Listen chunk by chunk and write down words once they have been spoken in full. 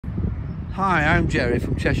Hi, I'm Jerry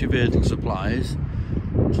from Cheshire Vehicle Supplies.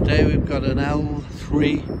 Today we've got an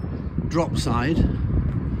L3 Dropside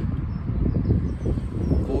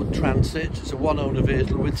Ford Transit. It's a one-owner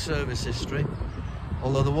vehicle with service history,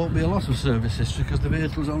 although there won't be a lot of service history because the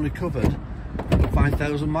vehicle's only covered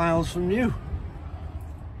 5,000 miles from new.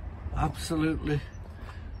 Absolutely,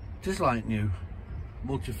 it is like new.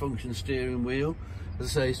 Multifunction steering wheel. As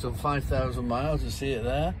I say, it's done 5,000 miles, you see it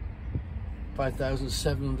there.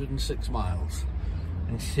 5,706 miles.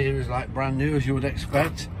 Interior is like brand new, as you would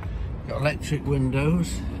expect. Got electric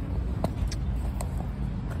windows.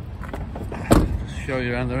 Just show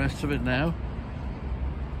you around the rest of it now.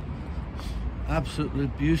 Absolutely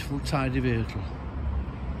beautiful, tidy vehicle.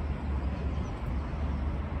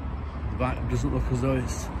 The back doesn't look as though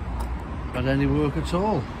it's had any work at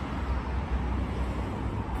all.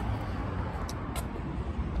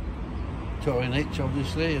 Towing hitch,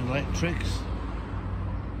 obviously, and electrics.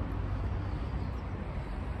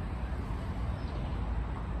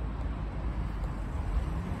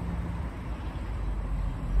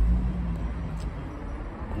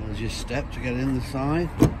 There's your step to get in the side.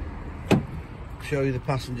 Show you the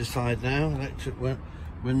passenger side now. Electric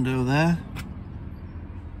window there.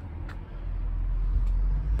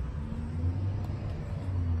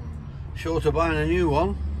 Short of buying a new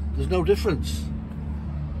one, there's no difference.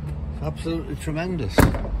 Absolutely tremendous.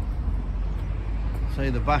 Say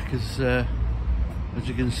the back is, as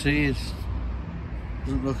you can see, it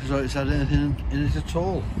doesn't look as though it's had anything in it at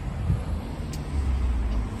all.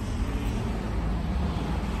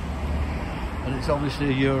 And it's obviously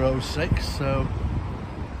a Euro 6, so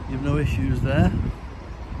you've no issues there.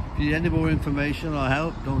 If you need any more information or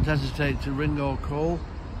help, don't hesitate to ring or call.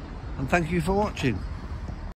 And thank you for watching.